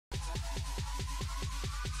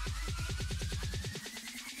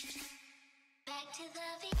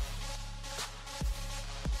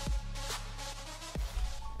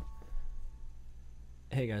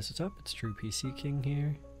Hey guys, what's up? It's True PC King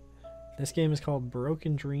here. This game is called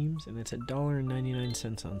Broken Dreams, and it's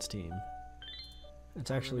 $1.99 on Steam.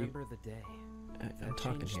 It's actually Remember the day. I'm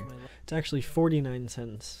talking here. It's actually 49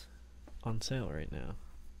 cents on sale right now.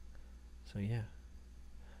 So yeah,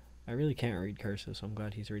 I really can't read cursive, so I'm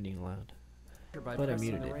glad he's reading aloud. But I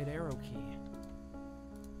muted it. Right arrow key.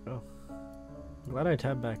 Oh, I'm glad I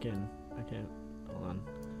tabbed back in. I can't. Hold on.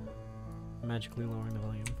 Magically lowering the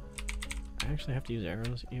volume. I actually have to use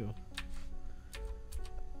arrows? Ew.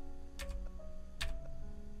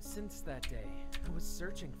 Since that day, I was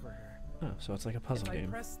searching for her. Oh, so it's like a puzzle if game.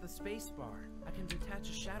 I press the space bar, I can detach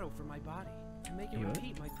a shadow from my body and make it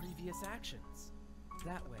repeat my previous actions.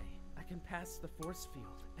 That way, I can pass the force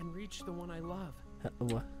field and reach the one I love.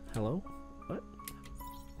 What? Hello? What?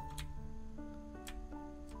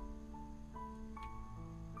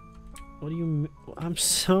 What do you I'm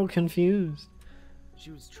so confused. She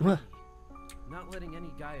was tricky, not letting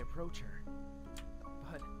any guy approach her.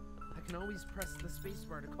 But I can always press the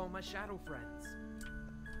spacebar to call my shadow friends.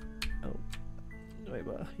 Oh. Wait,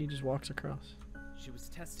 but he just walks across. She was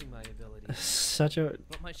testing my ability. Such a...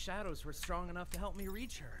 But my shadows were strong enough to help me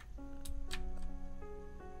reach her.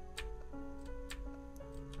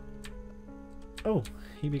 Oh,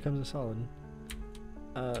 he becomes a solid.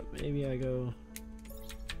 Maybe I go...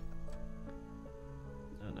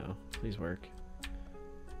 Oh no, please work.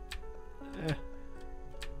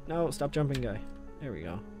 No, stop jumping, guy. There we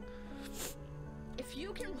go. If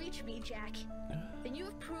you can reach me, Jack, then you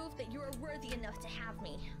have proved that you are worthy enough to have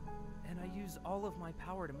me. And I use all of my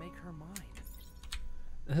power to make her mine.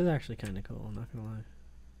 This is actually kind of cool, I'm not gonna lie.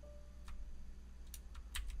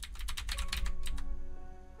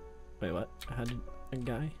 Wait, what? How did a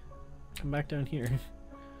guy come back down here?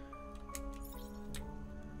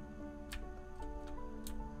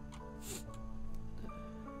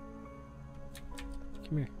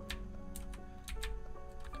 Come here.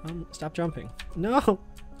 Come, stop jumping. No!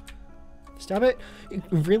 Stop it!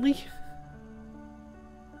 Really?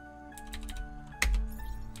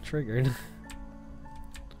 Triggered. Why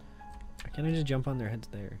can't I just jump on their heads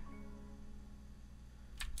there?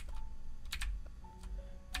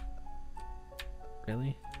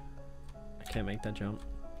 Really? I can't make that jump.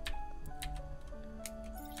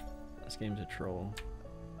 This game's a troll.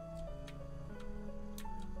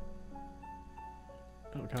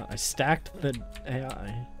 Oh god, I stacked the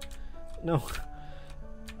AI. No.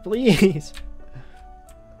 Please!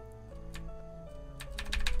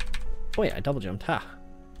 Wait, I double jumped. Ha!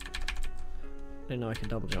 I didn't know I could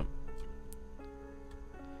double jump.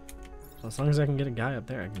 Well, as long as I can get a guy up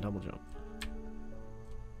there, I can double jump.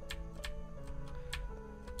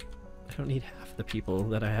 I don't need half the people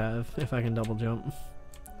that I have if I can double jump.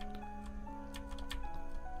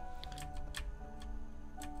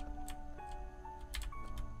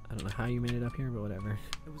 I don't know how you made it up here, but whatever.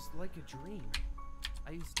 It was like a dream.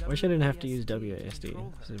 I used Wish I didn't have to use to WASD.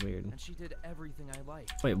 control This her, is weird. And she did everything I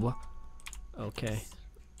liked. Wait, what? Okay.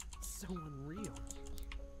 So unreal.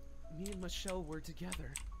 Me and Michelle were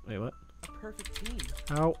together. Wait, what? A perfect team.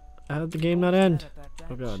 How did the game not end?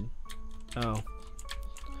 Oh god. Oh.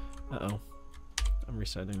 Uh-oh. I'm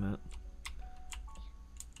resetting that.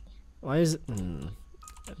 Why is it...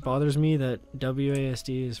 It bothers me that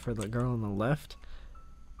WASD is for the girl on the left,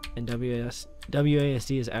 and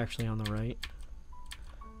WASD is actually on the right.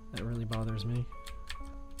 That really bothers me.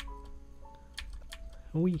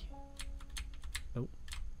 Wee. Oh.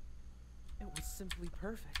 It was simply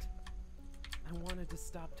perfect. I wanted to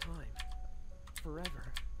stop time.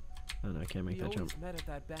 Forever. Oh no, I can't make that jump. We always met at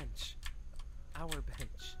that bench. Our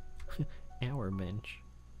bench. Our bench.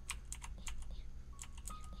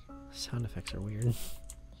 Sound effects are weird.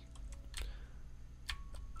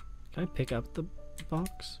 Can I pick up the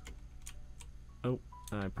box? Oh,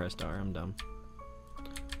 I pressed R, I'm dumb.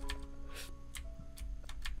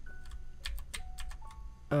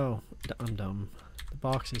 Oh, I'm dumb. The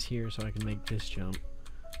box is here so I can make this jump.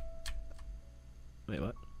 Wait,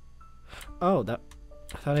 what? Oh, I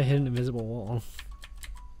thought I hit an invisible wall.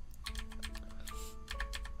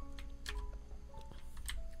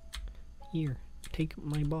 Here, take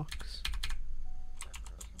my box.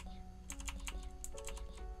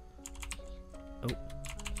 Oh.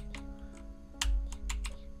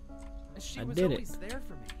 She I was did always it. there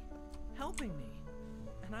for me, helping me,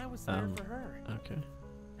 and I was there for her. Okay.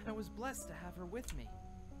 And I was blessed to have her with me.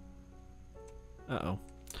 Uh-oh.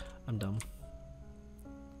 I'm dumb.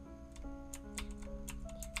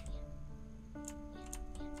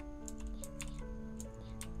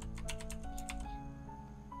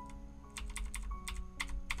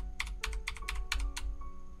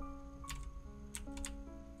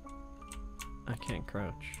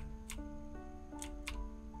 crouch.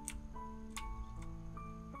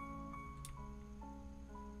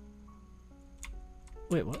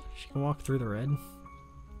 Wait, what? She can walk through the red?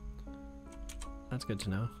 That's good to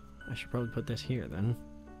know. I should probably put this here then.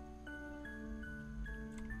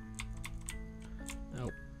 Oh,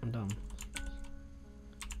 I'm dumb.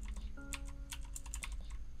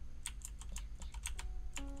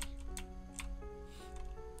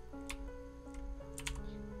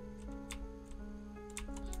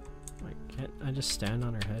 Wait, can't I just stand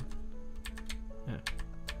on her head? Yeah.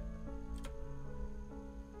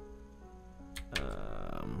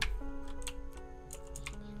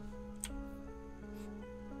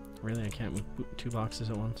 Really, I can't move 2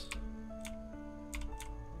 boxes at once.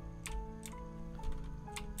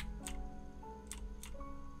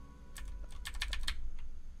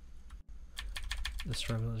 The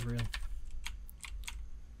struggle is real.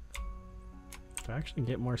 Do I actually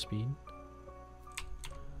get more speed?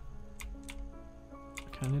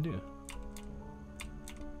 I kinda do.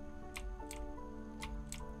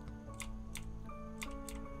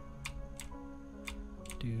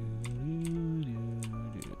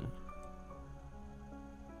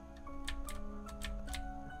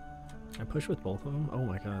 I push with both of them? Oh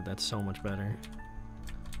my god, that's so much better.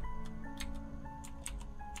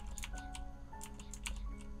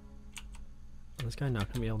 Is this guy not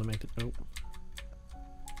gonna be able to make it? Oh.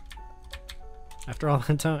 After all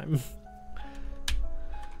that time.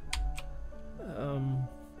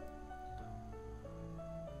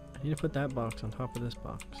 I need to put that box on top of this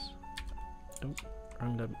box. Oh,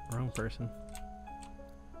 wrong person.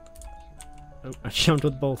 Oh, I jumped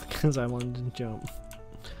with both because I wanted to jump.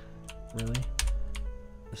 Really?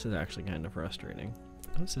 This is actually kind of frustrating.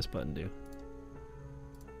 What does this button do?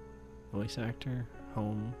 Voice actor,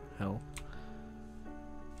 home, health.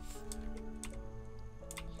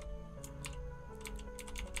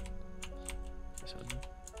 So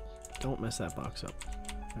don't mess that box up.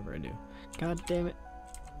 Whatever I do. God damn it.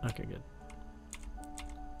 Okay, good.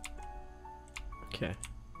 Okay.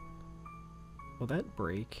 Will that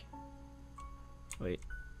break? Wait.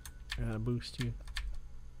 I gotta boost you.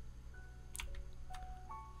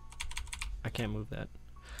 I can't move that.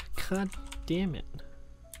 God damn it.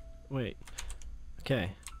 Wait.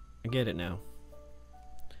 Okay. I get it now.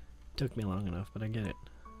 Took me long enough, but I get it.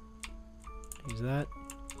 Use that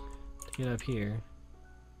to get up here.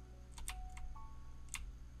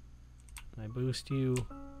 And I boost you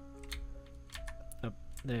up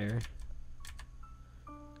there.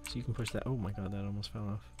 So you can push that. Oh my god, that almost fell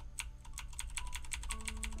off.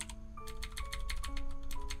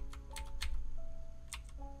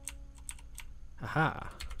 Haha.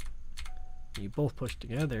 You both push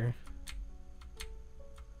together.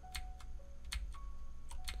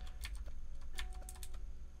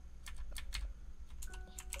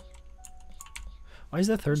 Why is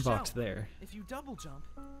the third box there? If you double jump,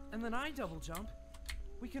 and then I double jump,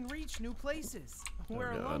 we can reach new places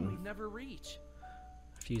where alone we'd never reach.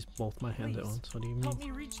 I have to use both my hands at once. What do you mean? Help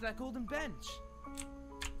me reach that golden bench.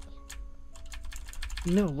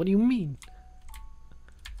 No, what do you mean?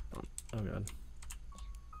 Oh god.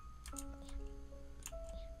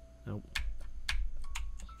 Nope.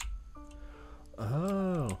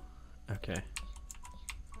 Oh, okay.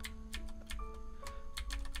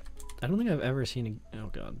 I don't think I've ever seen a... Oh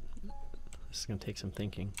god. This is gonna take some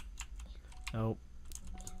thinking. Oh.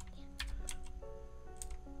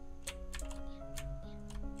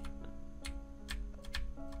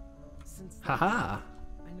 Haha!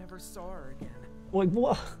 I never saw her again. Like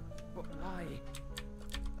what? But why?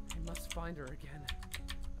 I must find her again.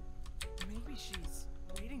 Maybe she's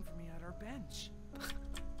waiting for me at our bench.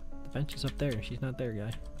 The bench is up there. She's not there,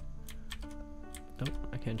 guy. Nope,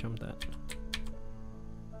 I can't jump that.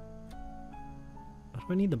 What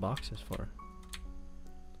do I need the boxes for?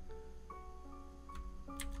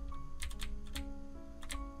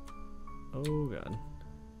 Oh god.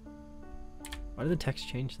 Why did the text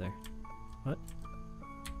change there? What?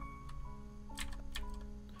 I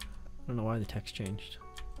don't know why the text changed.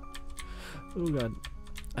 Oh god.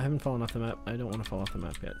 I haven't fallen off the map. I don't want to fall off the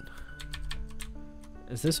map yet.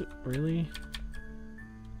 Is this really?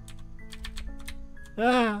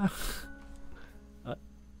 Ah!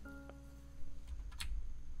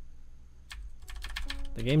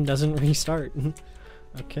 The game doesn't restart.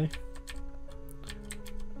 Okay.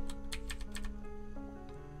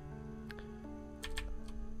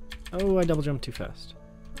 Oh, I double jumped too fast.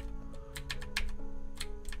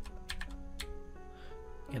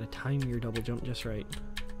 You gotta time your double jump just right.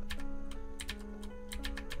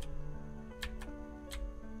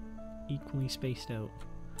 Equally spaced out.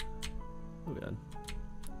 Oh god.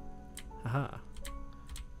 Haha.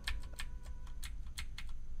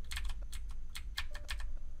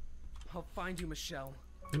 I'll find you, Michelle.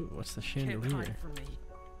 Ooh, what's the Can't chandelier? hide from me.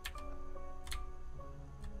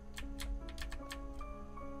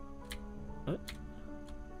 What?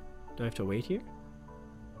 Do I have to wait here?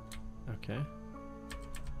 Okay.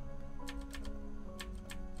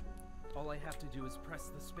 All I have to do is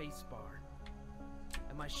press the space bar,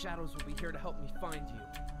 and my shadows will be here to help me find you.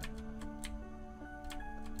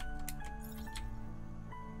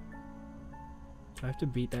 Do I have to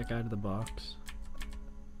beat that guy to the box?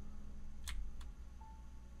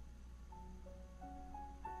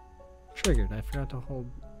 Triggered. I forgot to hold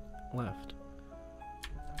left.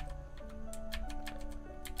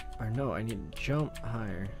 Or no, I need to jump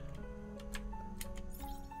higher.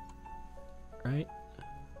 Right?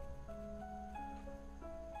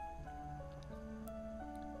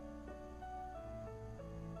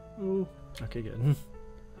 Ooh. Okay, good. I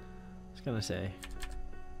was gonna say.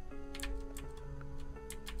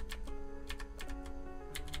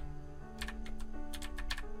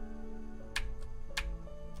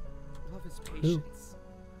 Love is patience.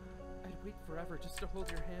 I'd wait forever just to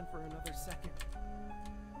hold your hand for another second.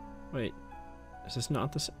 Wait. Is this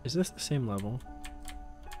not the is this the same level?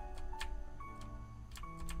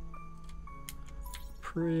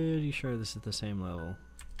 Pretty sure this is the same level.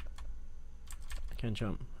 I can't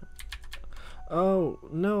jump. Oh,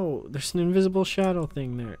 no. There's an invisible shadow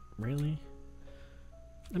thing there. Really?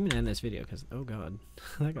 I'm gonna end this video because, oh god,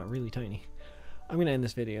 that got really tiny. I'm gonna end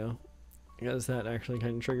this video because that actually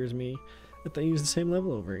kind of triggers me that they use the same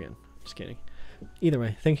level over again. Just kidding. Either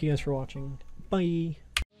way, thank you guys for watching. Bye!